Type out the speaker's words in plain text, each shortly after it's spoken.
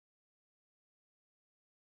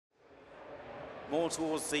More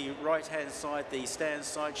towards the right-hand side, the stand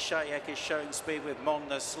side, Shayak is showing speed with Mon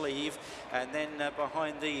Ami. And then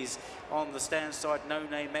behind these, on the stand side, No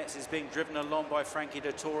Name Metz is being driven along by Frankie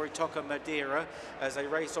Dettori, Toca Madeira, as they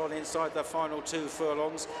race on inside the final 2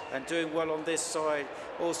 furlongs. And doing well on this side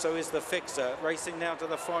also is the Fixer, racing now to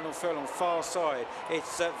the final furlong, far side.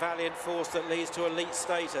 It's Valiant Force that leads to elite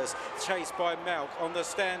status, chased by Malk. On the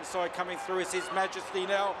stand side coming through is His Majesty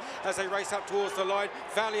now as they race up towards the line.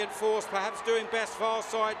 Valiant Force perhaps doing best far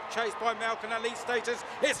side, chased by Malk and elite status.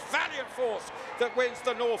 It's Valiant Force that wins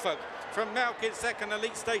the Norfolk. From Malk in second,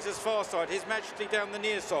 elite status far side, His Majesty down the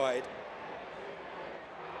near side.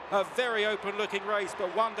 A very open looking race,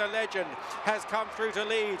 but Wonder Legend has come through to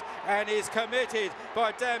lead and is committed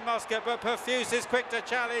by Dan Muscat, but Perfuse is quick to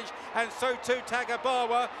challenge, and so too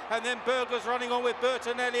Tagabawa, and then Burglars running on with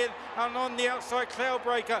Bertinelli, and on the outside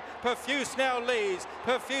Cloudbreaker. Perfuse now leads.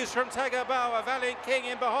 Perfuse from Tagabawa, Valiant King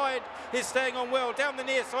in behind is staying on well. Down the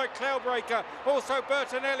near side Cloudbreaker, also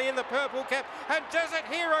Bertinelli in the purple cap, and Desert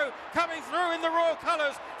Hero coming through in the royal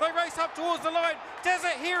colours. They race up towards the line.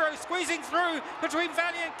 Desert Hero squeezing through between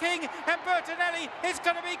Valiant King and Bertinelli. It's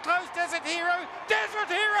going to be close. Desert Hero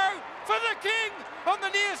for the King on the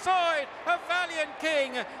near side of Valiant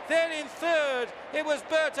King. Then in third it was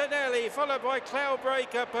Bertinelli, followed by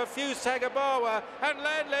Cloudbreaker, Perfuse, Tagabawa and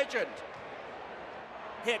Land Legend.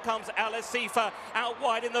 Here comes Alasifa out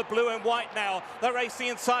wide in the blue and white now. They're racing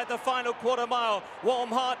inside the final quarter mile. Warm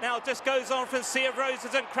Heart now just goes on from Sea of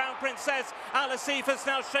Roses and Crown Princess. Alasifa's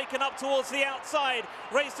now shaken up towards the outside,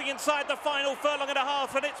 racing inside the final furlong and a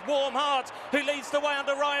half, and it's Warm Heart who leads the way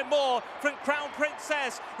under Ryan Moore from Crown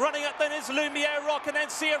Princess. Running up then is Lumiere Rock and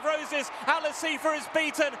then Sea of Roses. Alasifa is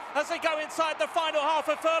beaten as they go inside the final half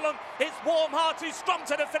a furlong. It's Warm Heart who's strong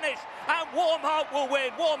to the finish, and Warm Heart will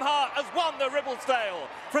win. Warm Heart has won the Ribblesdale.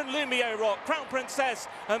 From Lumiere Rock, Crown Princess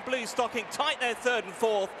and Blue Stocking tight there third and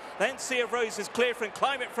fourth. Then Sea of Roses clear from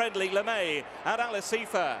Climate Friendly, LeMay and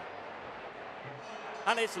Alasifa.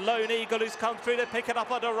 And it's Lone Eagle who's come through to pick it up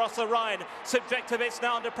under Rossa Ryan. Subjectivist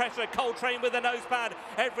now under pressure. Coltrane with the nosepad.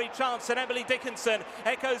 Every chance. And Emily Dickinson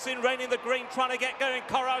echoes in reigning the green, trying to get going.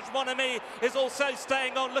 Courage Mon Ami is also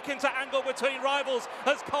staying on, looking to angle between rivals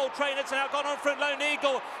as Coltrane has now gone on from Lone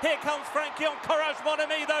Eagle. Here comes Frankie on Courage Mon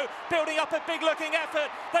Ami though, building up a big looking effort.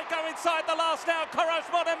 They go inside the last now. Courage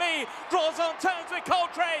Mon Ami draws on turns with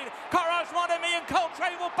Coltrane. Courage Mon Ami and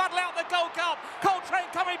Coltrane will battle out the Gold Cup. Coltrane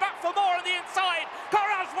coming back for more on the inside.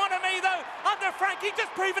 Courage Mon Ami though, under Frankie,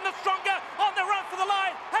 just proving the stronger on the run for the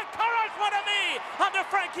line. And Courage Mon Ami under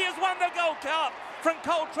Frankie has won the Gold Cup. From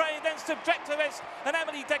Coltrane, then Subjectivist and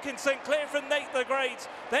Emily Dickinson, clear from Nate the Great.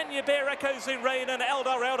 Then Yabir echoes in rain and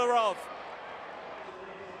Eldar Eldarov.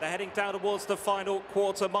 They're heading down towards the final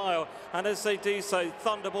quarter mile, and as they do so,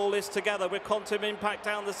 Thunderball is together with Quantum Impact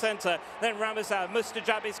down the centre. Then Ramazan,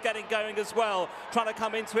 Mustajab is getting going as well, trying to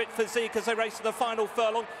come into it for Zeke as they race to the final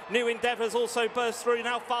furlong. New Endeavour's also burst through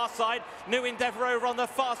now far side. New Endeavour over on the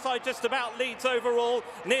far side just about leads overall.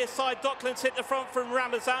 Near side, Docklands hit the front from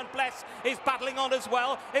Ramazan. Bless is battling on as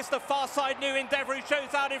well. It's the far side New Endeavour who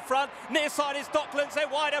shows out in front. Near side is Docklands, they're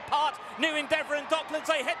wide apart. New Endeavour and Docklands,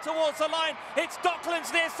 they head towards the line. It's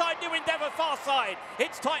Docklands near side, New Endeavour far side.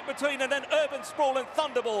 It's tight between and then Urban Sprawl and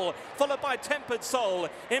Thunderball, followed by Tempered Soul.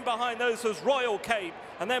 In behind those was Royal Cape,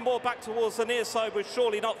 and then more back towards the near side was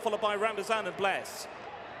Surely Not, followed by Ramazan and Bless.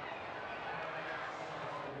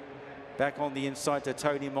 Back on the inside to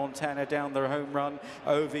Tony Montana down the home run.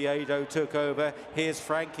 Oviedo took over. Here's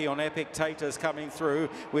Frankie on Epictators coming through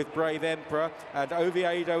with Brave Emperor. And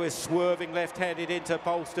Oviedo is swerving left-handed into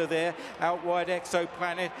Bolster there. Out wide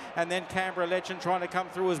Exoplanet. And then Canberra Legend trying to come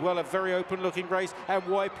through as well. A very open-looking race. And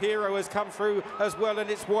Waipiro has come through as well. And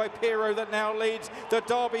it's Waipiro that now leads. The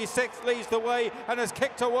Derby 6 leads the way and has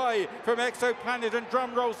kicked away from Exoplanet. And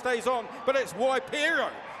Drumroll stays on. But it's Waipiro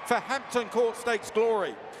for Hampton Court Stakes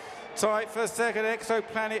glory. Tight for second,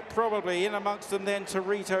 Exoplanet probably in amongst them then.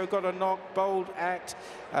 Torito got a knock, Bold Act,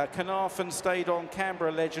 Carnarvon stayed on,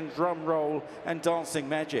 Canberra Legend, Drum Roll and Dancing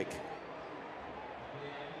Magic.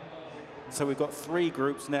 So we've got three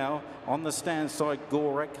groups now. On the stand side,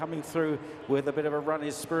 Gorek coming through with a bit of a run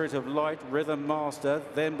is Spirit of Light, Rhythm Master.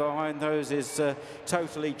 Then behind those is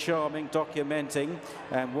Totally Charming, Documenting.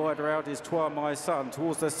 And wider out is Toi My Son.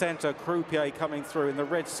 Towards the centre, Croupier coming through in the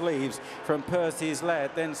red sleeves from Percy's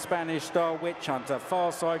Lad. Then Spanish Star Witch Hunter.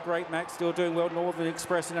 Far side, Great Max still doing well. Northern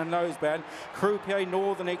Express in a noseband. Croupier,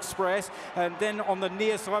 Northern Express. And then on the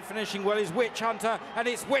near side, finishing well, is Witch Hunter. And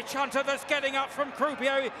it's Witch Hunter that's getting up from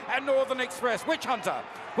Croupier and Northern Express. Witch Hunter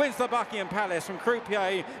wins the Buckingham Palace from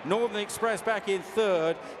Croupier. Northern Express back in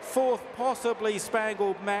third. Fourth, possibly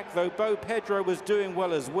Spangled Mac, though Bo Pedro was doing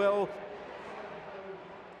well as well.